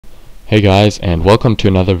Hey guys, and welcome to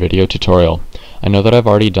another video tutorial. I know that I've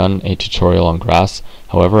already done a tutorial on grass,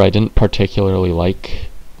 however I didn't particularly like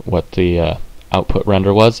what the output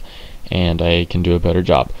render was, and I can do a better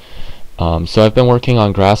job. So I've been working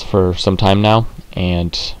on grass for some time now,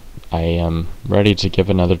 and I am ready to give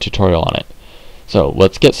another tutorial on it. So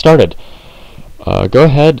let's get started. Go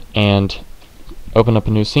ahead and open up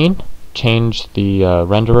a new scene, change the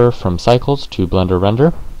renderer from cycles to Blender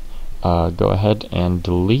Render. Go ahead and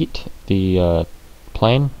delete the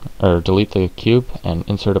plane, or delete the cube and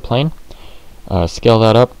insert a plane. Scale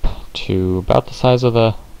that up to about the size of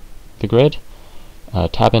the grid.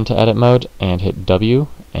 Tab into edit mode and hit W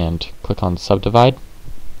and click on subdivide.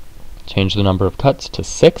 Change the number of cuts to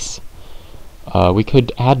 6. We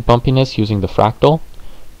could add bumpiness using the fractal,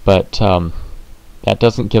 but that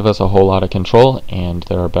doesn't give us a whole lot of control, and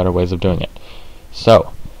there are better ways of doing it.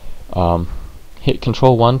 So hit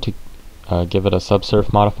Control 1 to give it a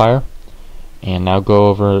subsurf modifier, and now go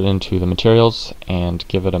over into the materials and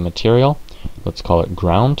give it a material. Let's call it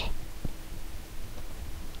ground.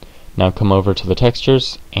 Now come over to the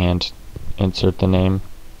textures and insert the name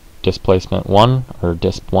Displacement 1 or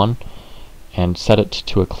Disp 1 and set it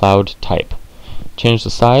to a cloud type. Change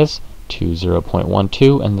the size to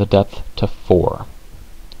 0.12 and the depth to 4.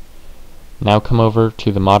 Now come over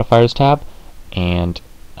to the modifiers tab and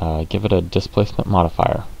give it a displacement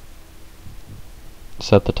modifier.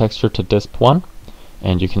 Set the texture to Disp 1,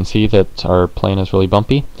 and you can see that our plane is really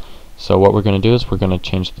bumpy. So what we're going to do is we're going to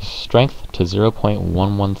change the strength to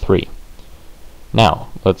 0.113. Now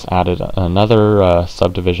let's add another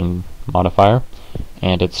subdivision modifier,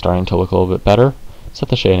 and it's starting to look a little bit better. Set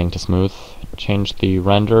the shading to smooth. Change the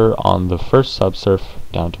render on the first subsurf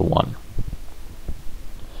down to 1.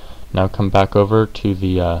 Now come back over to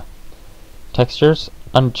the textures,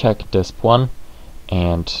 uncheck Disp 1,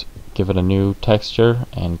 and give it a new texture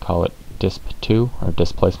and call it Disp 2 or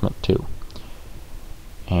Displacement 2.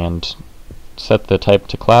 And set the type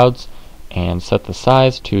to clouds and set the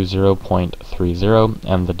size to 0.30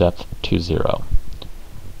 and the depth to 0.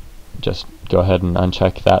 Just go ahead and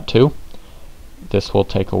uncheck that too. This will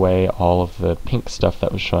take away all of the pink stuff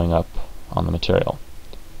that was showing up on the material.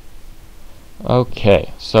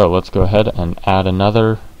 Okay, so let's go ahead and add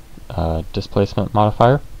another displacement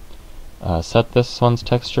modifier. Set this one's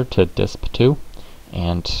texture to Disp 2,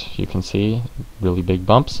 and you can see really big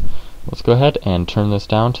bumps. Let's go ahead and turn this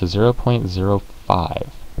down to 0.05.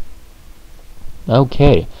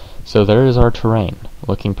 Okay, so there is our terrain,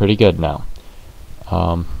 looking pretty good now.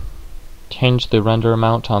 Change the render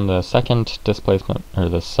amount on the second displacement, or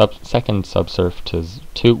the second subsurf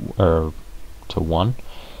to 1.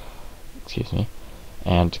 Excuse me,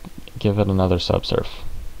 and give it another subsurf.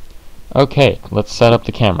 Okay, let's set up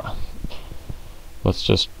the camera. Let's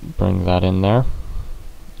just bring that in there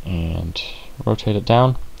and rotate it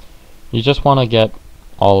down. You just want to get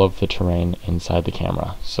all of the terrain inside the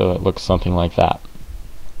camera, so it looks something like that.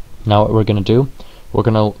 Now what we're going to do, we're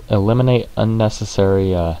going to eliminate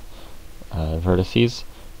unnecessary vertices,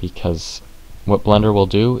 because what Blender will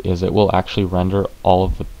do is it will actually render all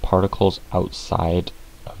of the particles outside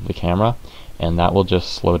of the camera, and that will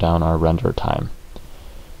just slow down our render time.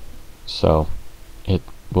 So it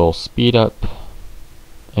will speed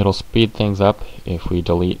things up if we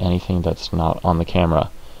delete anything that's not on the camera.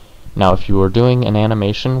 Now if you were doing an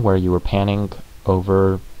animation where you were panning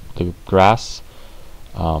over the grass,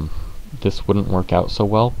 this wouldn't work out so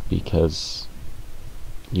well because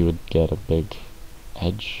you would get a big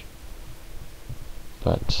edge.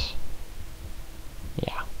 But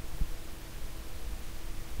yeah.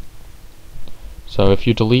 So if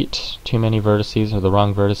you delete too many vertices or the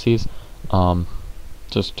wrong vertices,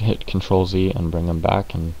 just hit Control Z and bring them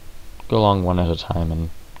back and go along one at a time and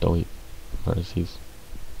delete vertices.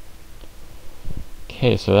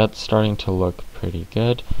 Okay, so that's starting to look pretty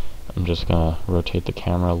good. I'm just gonna rotate the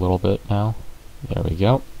camera a little bit now. There we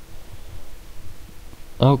go.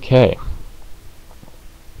 Okay,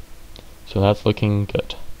 so that's looking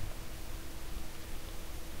good.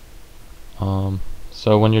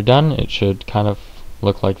 So when you're done, it should kind of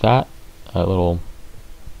look like that. A little,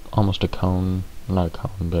 almost a cone, not a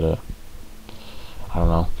cone, but I don't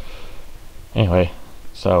know. Anyway,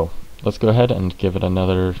 so let's go ahead and give it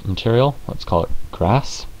another material. Let's call it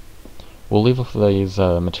grass. We'll leave these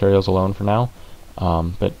materials alone for now,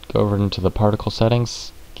 but go over into the particle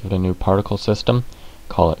settings, give it a new particle system,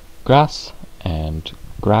 call it grass, and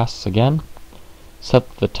grass again.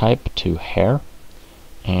 Set the type to hair,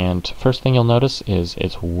 and first thing you'll notice is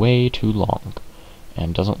it's way too long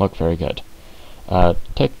and doesn't look very good.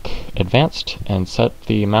 Tick advanced and set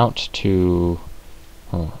the amount to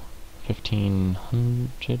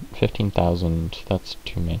 1500, 15,000, that's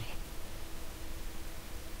too many.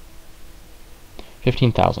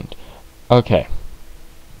 15,000. Okay.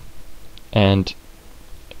 And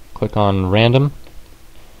click on random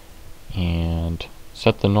and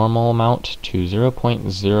set the normal amount to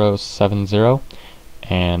 0.070,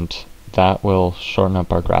 and that will shorten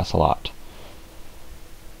up our grass a lot.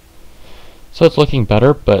 So it's looking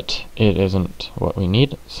better, but it isn't what we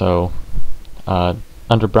need. So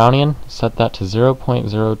under Brownian, set that to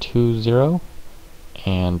 0.020,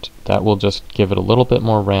 and that will just give it a little bit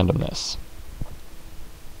more randomness.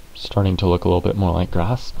 Starting to look a little bit more like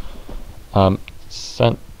grass.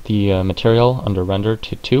 Set the material under render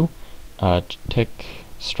to 2. Tick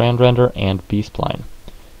strand render and B-spline.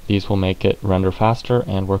 These will make it render faster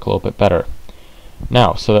and work a little bit better.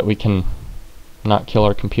 Now, so that we can not kill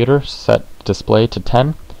our computer, set display to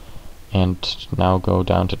 10, and now go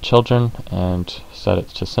down to children and set it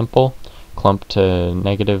to simple, clump to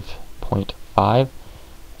 -0.5,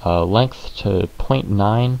 length to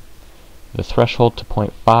 0.9, the threshold to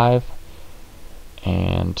 0.5,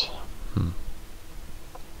 and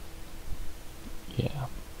yeah,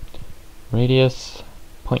 radius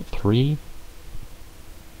 0.3.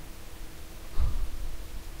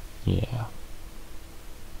 Yeah.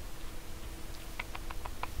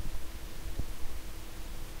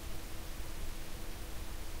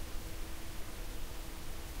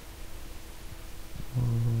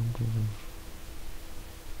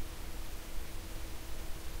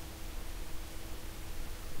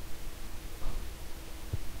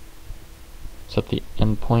 Set the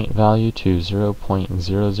endpoint value to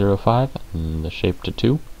 0.005 and the shape to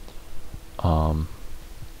 2.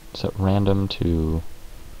 Set random to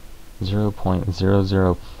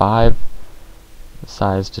 0.005, the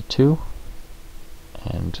size to 2,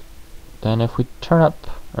 and then if we turn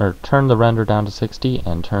the render down to 60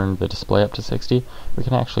 and turn the display up to 60, we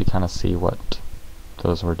can actually kind of see what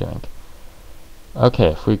those were doing. Okay,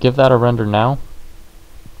 if we give that a render now,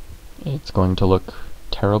 it's going to look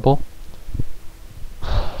terrible.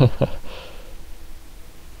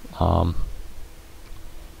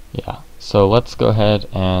 Yeah, so let's go ahead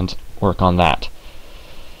and work on that.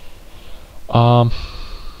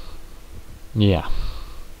 Yeah.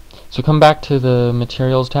 So come back to the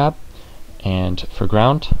Materials tab, and for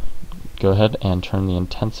ground, go ahead and turn the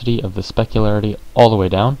intensity of the specularity all the way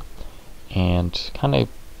down, and kind of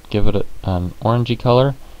give it an orangey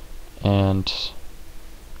color, and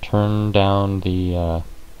turn down the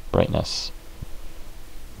brightness.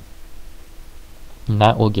 And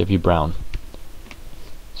that will give you brown.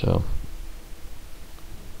 So,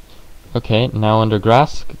 okay, now under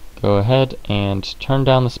grass, go ahead and turn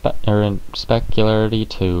down the specularity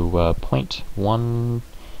to 0.1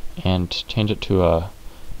 and change it to a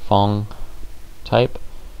Phong type.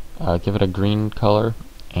 Give it a green color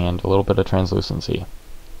and a little bit of translucency.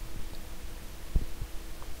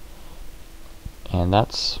 And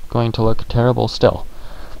that's going to look terrible still,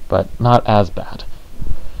 but not as bad.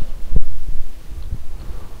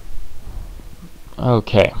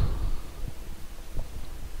 Okay.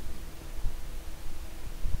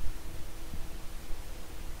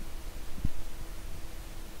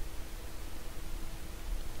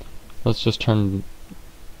 Let's just turn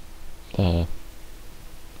the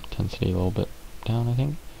intensity a little bit down, I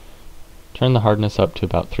think. Turn the hardness up to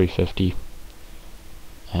about 350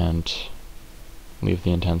 and leave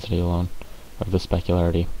the intensity alone of the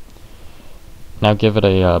specularity. Now give it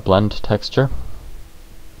a blend texture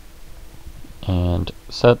and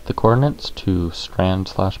set the coordinates to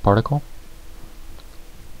strand/particle.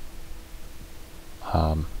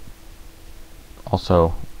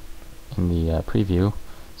 Also in the preview,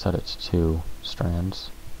 set it to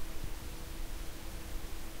strands.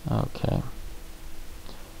 Okay.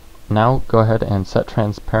 Now go ahead and set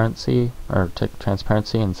transparency, or take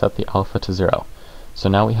transparency and set the alpha to 0. So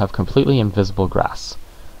now we have completely invisible grass.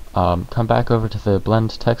 Come back over to the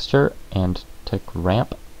blend texture and tick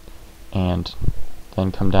ramp, and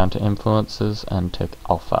then come down to influences and tick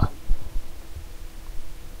alpha.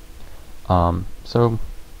 So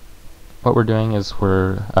what we're doing is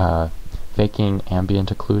we're faking ambient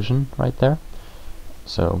occlusion right there.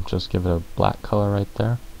 So just give it a black color right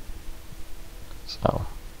there. So,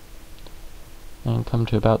 and come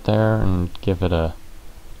to about there and give it a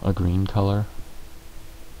green color.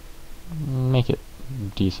 Make it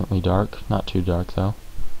decently dark, not too dark though.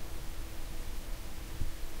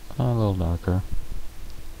 A little darker.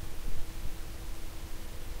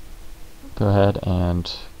 Go ahead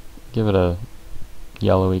and give it a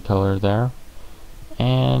yellowy color there,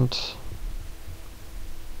 and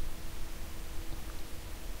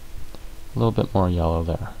a little bit more yellow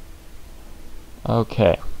there.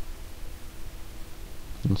 Okay.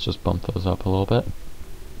 Let's just bump those up a little bit.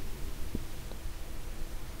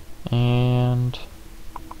 And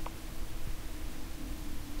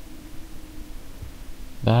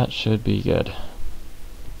that should be good.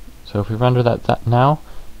 So if we render that now,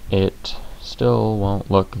 it still won't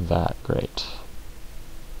look that great.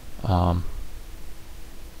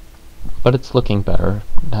 But it's looking better.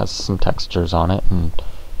 It has some textures on it, and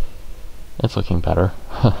it's looking better.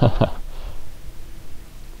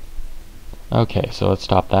 Okay, so let's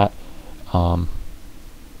stop that.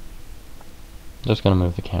 Just gonna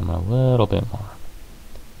move the camera a little bit more.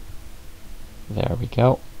 There we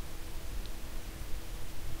go.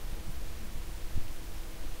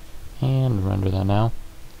 And render that now.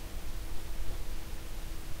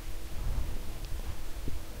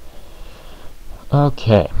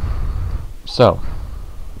 Okay, so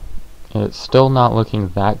it's still not looking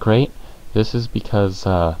that great. This is because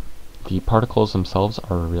the particles themselves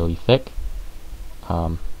are really thick.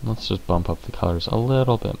 Let's just bump up the colors a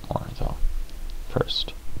little bit more though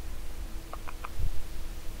first.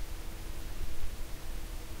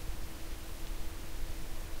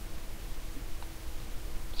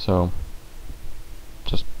 So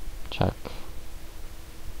just check.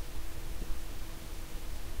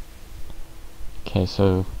 Okay,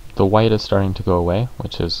 so the white is starting to go away,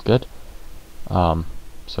 which is good. So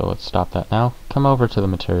let's stop that now. Come over to the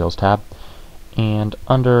Materials tab, and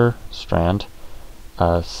under Strand,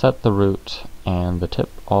 set the root and the tip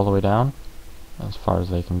all the way down, as far as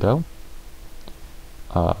they can go.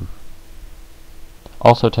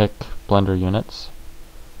 Also take Blender units.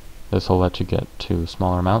 This will let you get to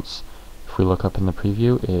smaller amounts. If we look up in the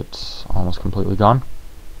preview, it's almost completely gone.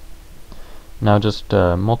 Now just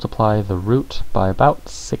multiply the root by about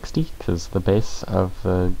 60, because the base of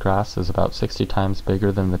the grass is about 60 times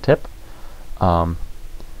bigger than the tip. Now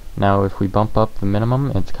if we bump up the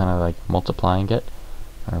minimum, it's kind of like multiplying it,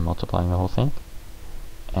 or multiplying the whole thing.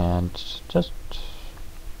 And just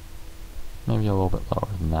maybe a little bit lower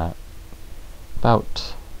than that.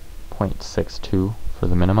 About 0.62 for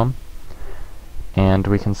the minimum. And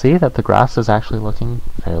we can see that the grass is actually looking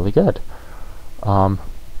fairly good.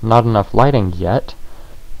 Not enough lighting yet,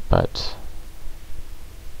 but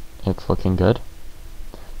it's looking good.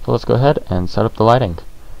 So let's go ahead and set up the lighting.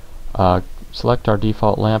 Select our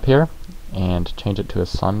default lamp here and change it to a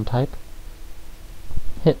sun type.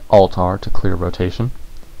 Hit Alt-R to clear rotation.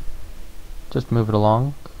 Just move it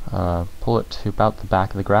along, pull it to about the back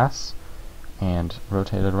of the grass, and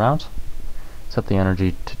rotate it around. Set the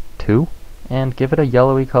energy to 2, and give it a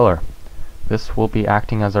yellowy color. This will be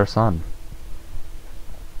acting as our sun.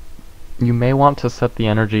 You may want to set the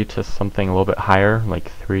energy to something a little bit higher,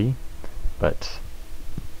 like 3, but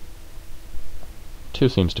 2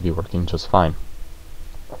 seems to be working just fine.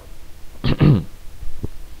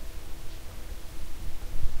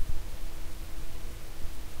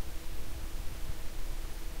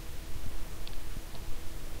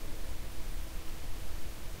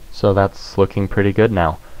 So that's looking pretty good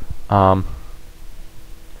now.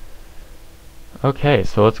 Okay,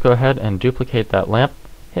 so let's go ahead and duplicate that lamp.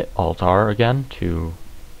 Hit Alt-R again to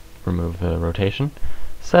remove the rotation.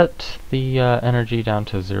 Set the energy down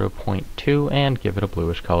to 0.2 and give it a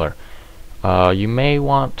bluish color. You may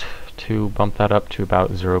want to bump that up to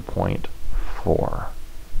about 0.4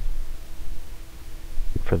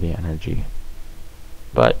 for the energy,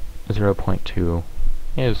 but 0.2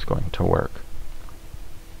 is going to work.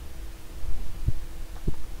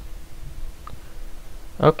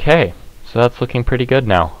 Okay, so that's looking pretty good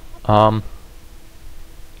now.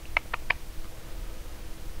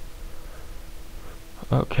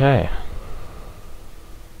 Okay.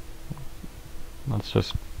 Let's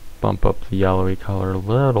just bump up the yellowy color a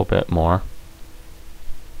little bit more.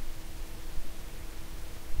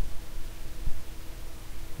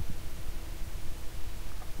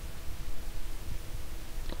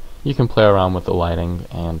 You can play around with the lighting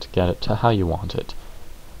and get it to how you want it.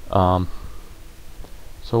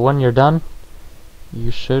 So when you're done,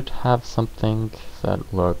 you should have something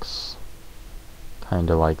that looks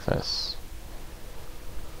kinda like this.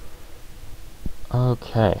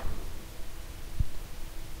 Okay.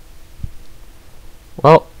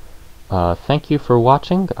 Well, thank you for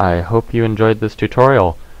watching. I hope you enjoyed this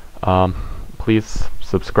tutorial. Please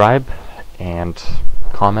subscribe and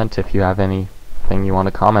comment if you have anything you want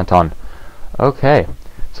to comment on. Okay,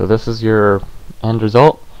 so this is your end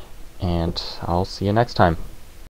result, and I'll see you next time.